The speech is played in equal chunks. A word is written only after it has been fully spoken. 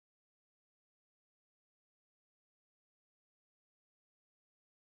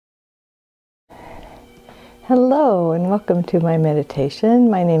Hello and welcome to my meditation.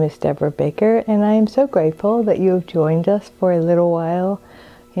 My name is Debra Baker and I am so grateful that you have joined us for a little while.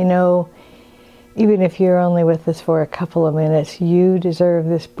 You know, even if you're only with us for a couple of minutes, you deserve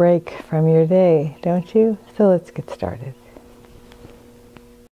this break from your day, don't you? So let's get started.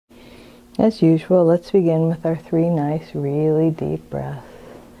 As usual, let's begin with our 3 nice, really deep breaths.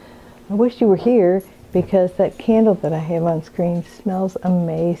 I wish you were here because that candle that I have on screen smells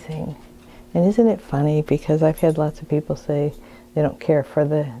amazing. And isn't it funny, because I've had lots of people say they don't care for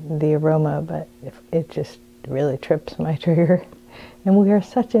the aroma, but it just really trips my trigger. And we are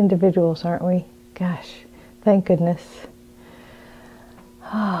such individuals, aren't we? Gosh, thank goodness.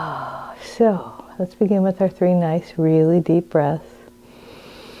 So, let's begin with our 3 nice, really deep breaths.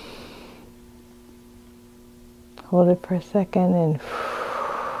 Hold it for a second and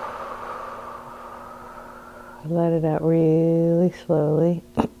let it out really slowly.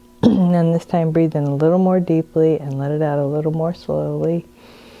 And this time breathe in a little more deeply and let it out a little more slowly.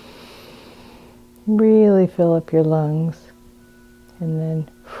 Really fill up your lungs and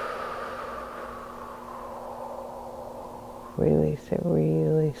then release it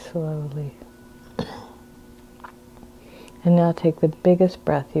really slowly. And now take the biggest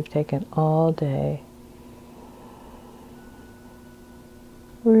breath you've taken all day.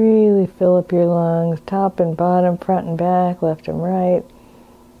 Really fill up your lungs, top and bottom, front and back, left and right.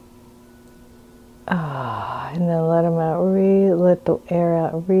 And then let them out, let the air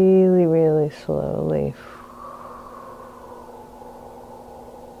out really, really slowly.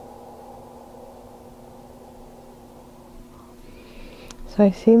 So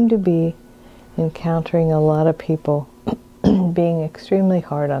I seem to be encountering a lot of people being extremely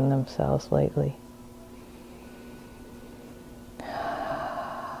hard on themselves lately.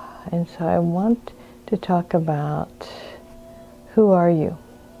 And so I want to talk about who are you?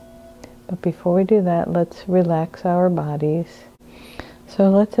 But before we do that, let's relax our bodies. So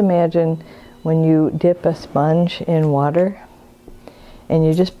let's imagine when you dip a sponge in water and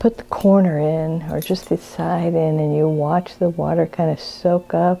you just put the corner in or just the side in and you watch the water kind of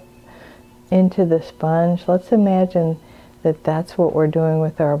soak up into the sponge. Let's imagine that that's what we're doing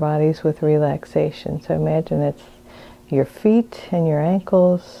with our bodies with relaxation. So imagine it's your feet and your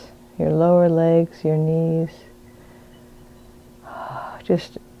ankles, your lower legs, your knees.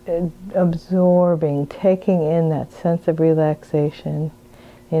 Just absorbing, taking in that sense of relaxation.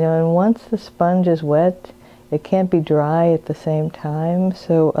 You know, and once the sponge is wet, it can't be dry at the same time.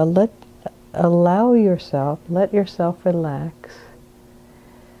 So allow yourself, let yourself relax.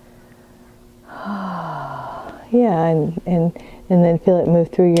 Yeah, and then feel it move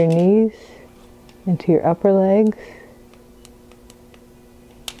through your knees, into your upper legs.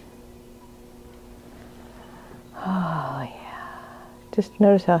 Oh, yeah. Just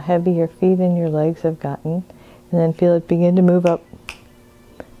notice how heavy your feet and your legs have gotten. And then feel it begin to move up.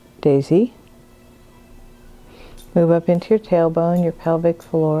 Daisy. Move up into your tailbone, your pelvic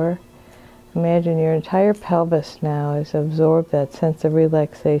floor. Imagine your entire pelvis now has absorbed that sense of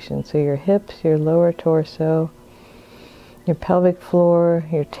relaxation. So your hips, your lower torso, your pelvic floor,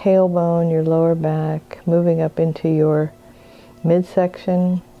 your tailbone, your lower back, moving up into your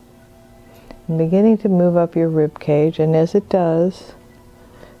midsection. And beginning to move up your rib cage. And as it does,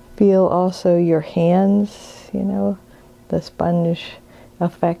 feel also your hands, you know, the sponge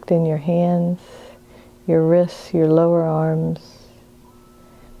effect in your hands, your wrists, your lower arms.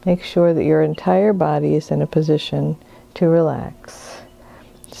 Make sure that your entire body is in a position to relax.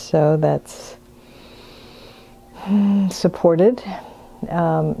 So that's supported.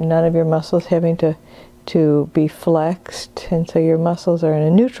 None of your muscles having to be flexed, and so your muscles are in a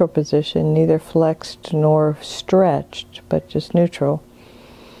neutral position, neither flexed nor stretched, but just neutral.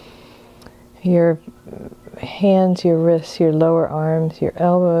 Your hands, your wrists, your lower arms, your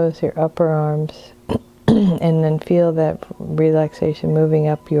elbows, your upper arms, and then feel that relaxation moving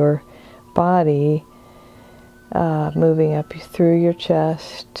up your body, moving up through your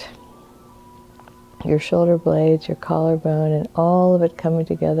chest, your shoulder blades, your collarbone, and all of it coming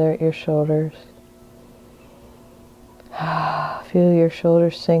together at your shoulders. Feel your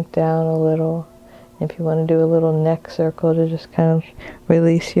shoulders sink down a little. If you want to do a little neck circle to just kind of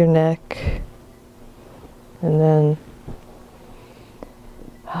release your neck. And then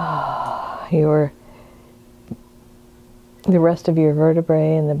the rest of your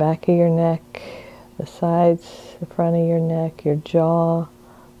vertebrae in the back of your neck, the sides, the front of your neck, your jaw,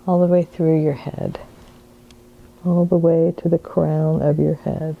 all the way through your head. All the way to the crown of your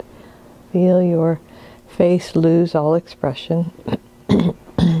head. Feel your face lose all expression.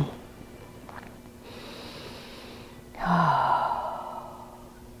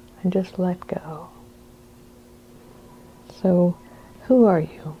 And just let go. So, who are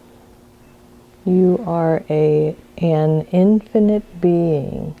you? You are an infinite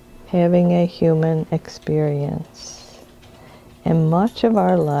being having a human experience. And much of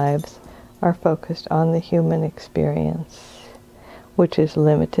our lives are focused on the human experience, which is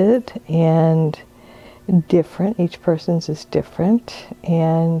limited and different. Each person's is different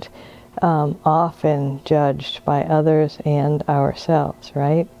and often judged by others and ourselves,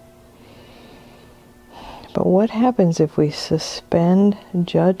 right? But what happens if we suspend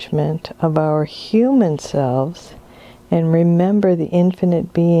judgment of our human selves and remember the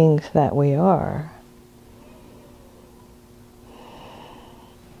infinite beings that we are?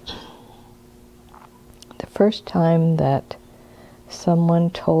 The first time that someone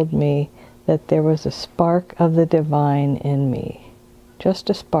told me that there was a spark of the divine in me, just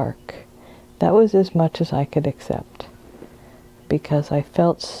a spark, that was as much as I could accept, because I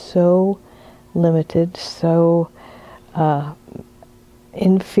felt so limited, so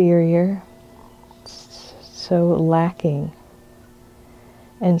inferior, so lacking.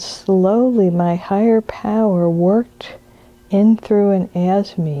 And slowly my higher power worked in, through, and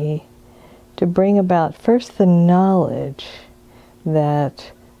as me to bring about first the knowledge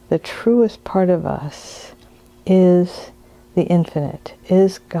that the truest part of us is the infinite,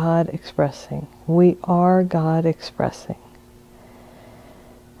 is God expressing. We are God expressing.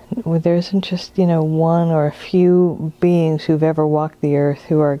 There isn't just, one or a few beings who've ever walked the earth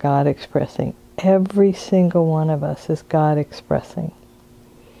who are God expressing. Every single one of us is God expressing.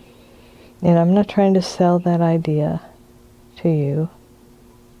 And I'm not trying to sell that idea to you,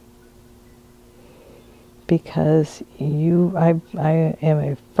 because I am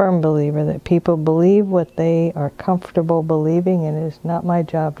a firm believer that people believe what they are comfortable believing, and it is not my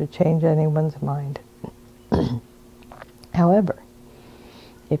job to change anyone's mind. However,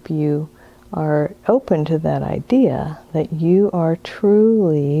 if you are open to that idea that you are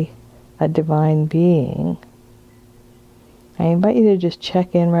truly a divine being, I invite you to just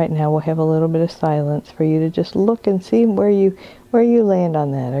check in right now. We'll have a little bit of silence for you to just look and see where you land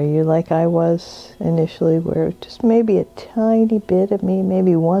on that. Are you like I was initially, where just maybe a tiny bit of me,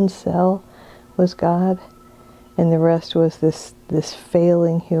 maybe one cell was God and the rest was this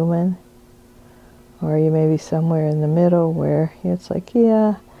failing human? Or are you maybe somewhere in the middle where it's like,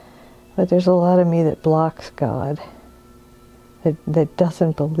 yeah, but there's a lot of me that blocks God, that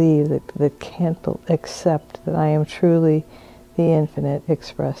doesn't believe, that can't accept that I am truly the infinite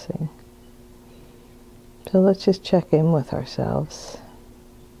expressing. So let's just check in with ourselves.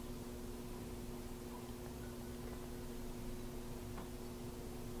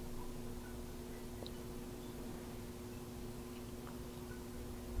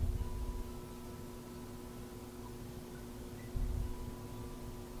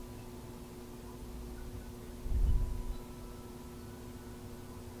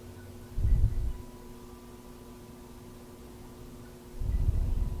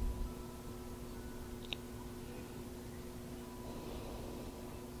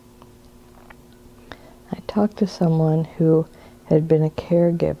 I talked to someone who had been a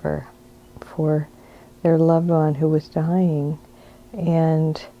caregiver for their loved one who was dying,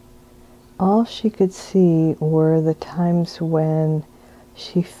 and all she could see were the times when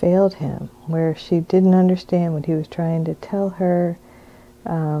she failed him, where she didn't understand what he was trying to tell her,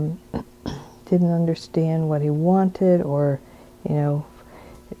 didn't understand what he wanted, or,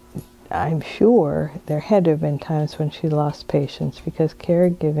 I'm sure there had to have been times when she lost patience, because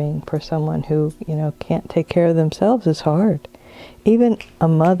caregiving for someone who, can't take care of themselves is hard. Even a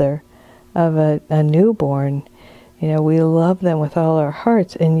mother of a newborn, we love them with all our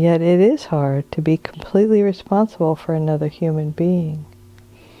hearts, and yet it is hard to be completely responsible for another human being.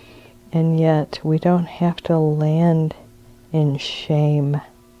 And yet we don't have to land in shame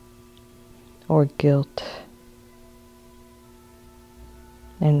or guilt.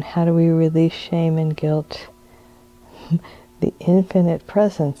 And how do we release shame and guilt? The infinite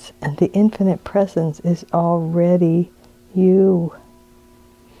presence. And the infinite presence is already you.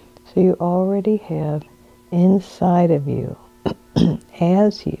 So you already have inside of you,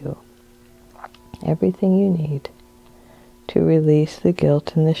 as you, everything you need to release the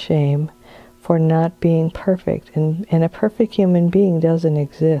guilt and the shame for not being perfect. And a perfect human being doesn't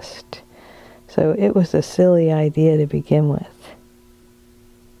exist. So it was a silly idea to begin with.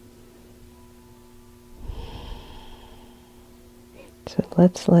 So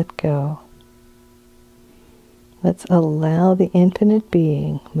let's let go. Let's allow the infinite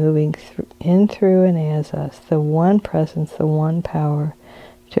being moving in, through, and as us, the one presence, the one power,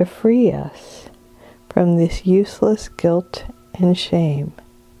 to free us from this useless guilt and shame.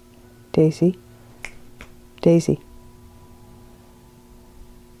 Daisy, Daisy,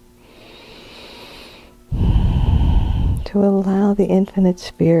 to allow the Infinite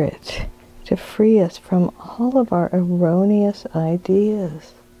Spirit to free us from all of our erroneous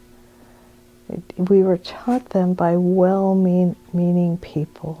ideas. We were taught them by well-meaning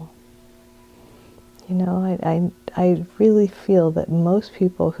people. You know, I really feel that most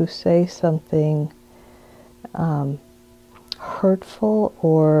people who say something hurtful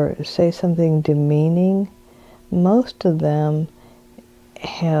or say something demeaning, most of them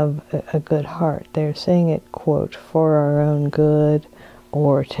have a good heart. They're saying it, quote, for our own good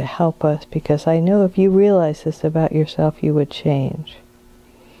or to help us, because I know if you realize this about yourself, you would change.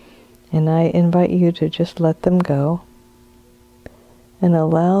 And I invite you to just let them go and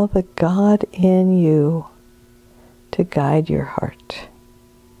allow the God in you to guide your heart,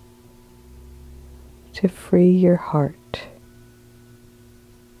 to free your heart.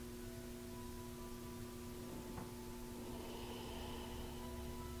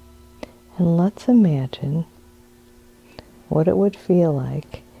 And let's imagine what it would feel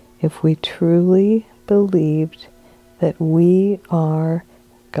like if we truly believed that we are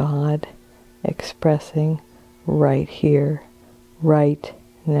God expressing right here, right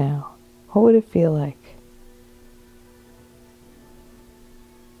now. What would it feel like?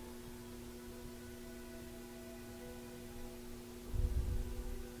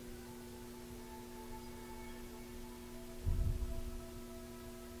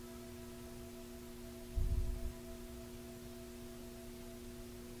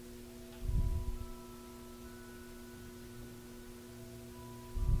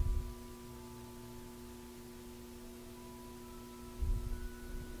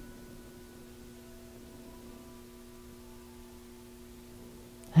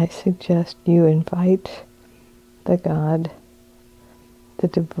 I suggest you invite the God, the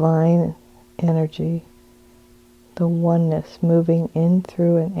divine energy, the oneness moving in,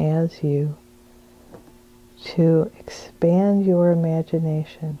 through, and as you, to expand your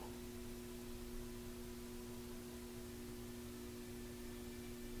imagination.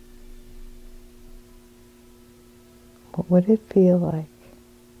 What would it feel like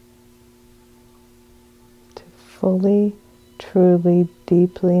to fully, truly,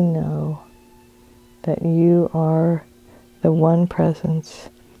 deeply know that you are the one presence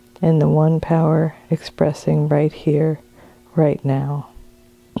and the one power expressing right here, right now?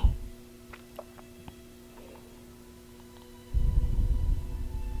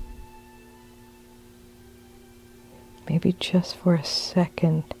 Maybe just for a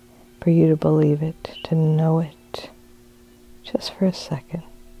second for you to believe it, to know it, just for a second.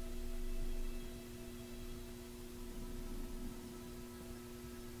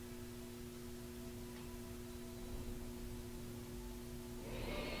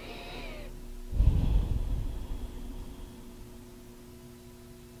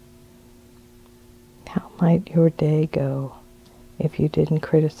 How might your day go if you didn't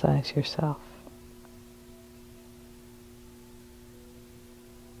criticize yourself?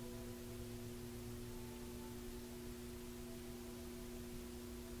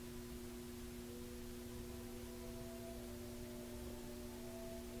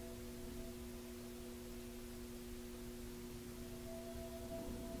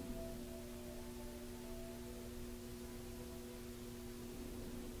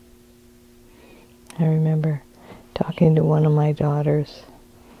 I remember talking to one of my daughters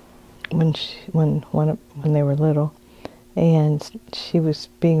when they were little, and she was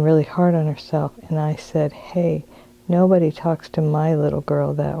being really hard on herself, and I said, "Hey, nobody talks to my little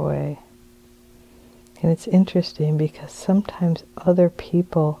girl that way." And it's interesting because sometimes other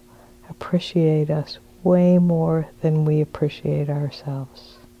people appreciate us way more than we appreciate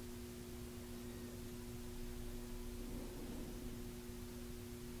ourselves.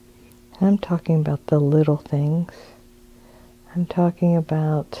 I'm talking about the little things. I'm talking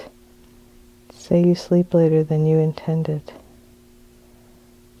about, say you sleep later than you intended.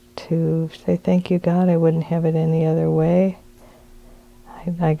 To say, thank you, God, I wouldn't have it any other way.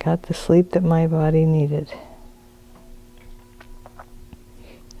 I got the sleep that my body needed.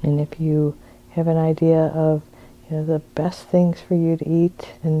 And if you have an idea of, the best things for you to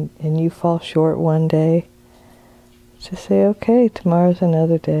eat, and you fall short one day, just say, okay, tomorrow's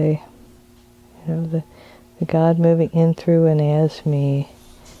another day. The God moving in, through, and as me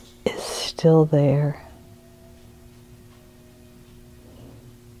is still there.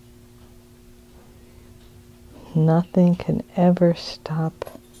 Nothing can ever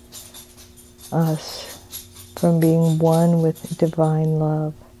stop us from being one with divine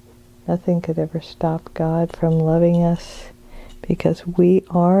love. Nothing could ever stop God from loving us, because we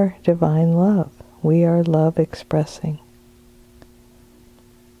are divine love. We are love expressing.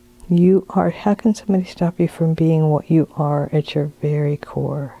 You are, how can somebody stop you from being what you are at your very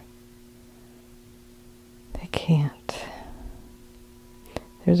core? They can't.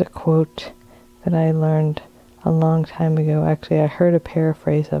 There's a quote that I learned a long time ago. Actually, I heard a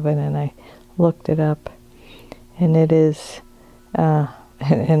paraphrase of it and I looked it up. And it is, and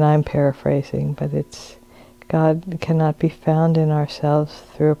I'm paraphrasing, but it's, God cannot be found in ourselves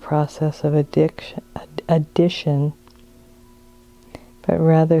through a process of addition, but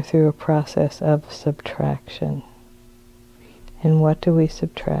rather through a process of subtraction. And what do we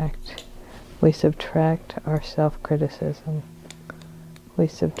subtract? We subtract our self-criticism. We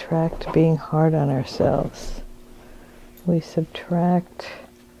subtract being hard on ourselves. We subtract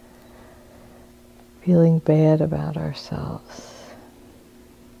feeling bad about ourselves.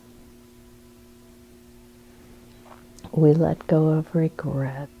 We let go of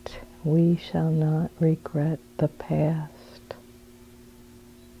regret. We shall not regret the past.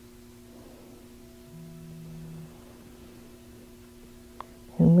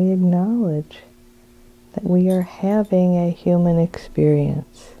 And we acknowledge that we are having a human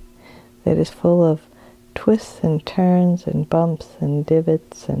experience that is full of twists and turns and bumps and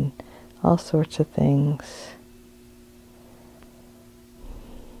divots and all sorts of things.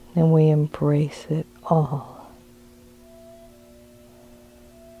 And we embrace it all.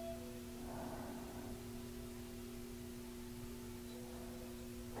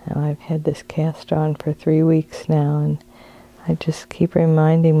 Now I've had this cast on for 3 weeks now, and I just keep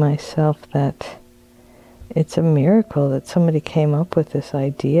reminding myself that it's a miracle that somebody came up with this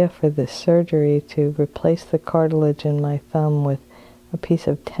idea for this surgery to replace the cartilage in my thumb with a piece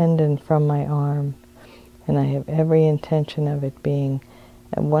of tendon from my arm. And I have every intention of it being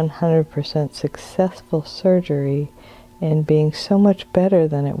a 100% successful surgery and being so much better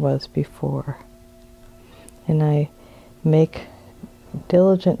than it was before. And I make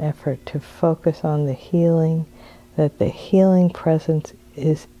diligent effort to focus on the healing, that the healing presence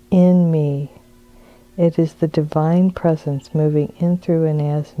is in me. It is the divine presence moving in, through, and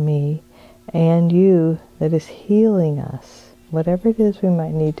as me and you that is healing us. Whatever it is we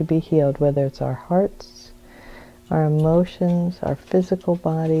might need to be healed, whether it's our hearts, our emotions, our physical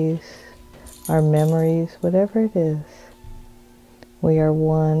bodies, our memories, whatever it is, we are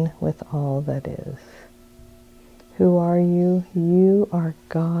one with all that is. Who are you? You are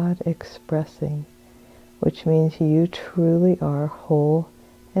God expressing, which means you truly are whole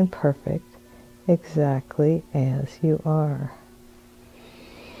and perfect, exactly as you are.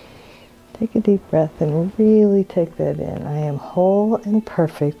 Take a deep breath and really take that in. I am whole and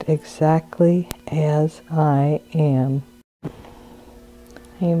perfect exactly as I am. I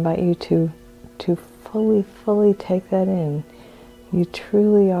invite you to fully take that in. You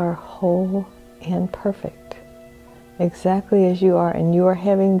truly are whole and perfect exactly as you are, and you are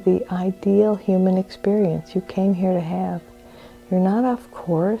having the ideal human experience you came here to have. You're not off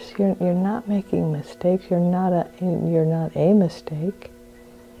course. You're not making mistakes. You're not a mistake.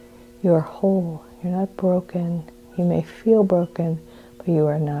 You are whole. You're not broken. You may feel broken, but you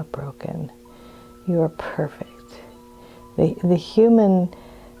are not broken. You are perfect. The human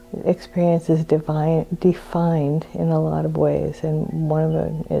experience is defined in a lot of ways, and one of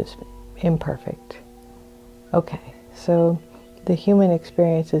them is imperfect. Okay, so the human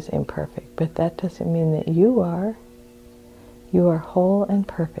experience is imperfect, but that doesn't mean that you are. You are whole and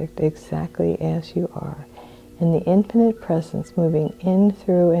perfect exactly as you are. And the infinite presence moving in,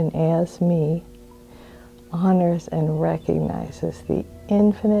 through, and as me honors and recognizes the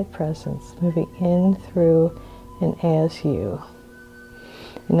infinite presence moving in, through, and as you.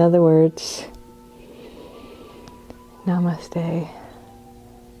 In other words, namaste.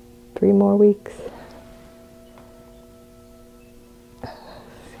 3 more weeks.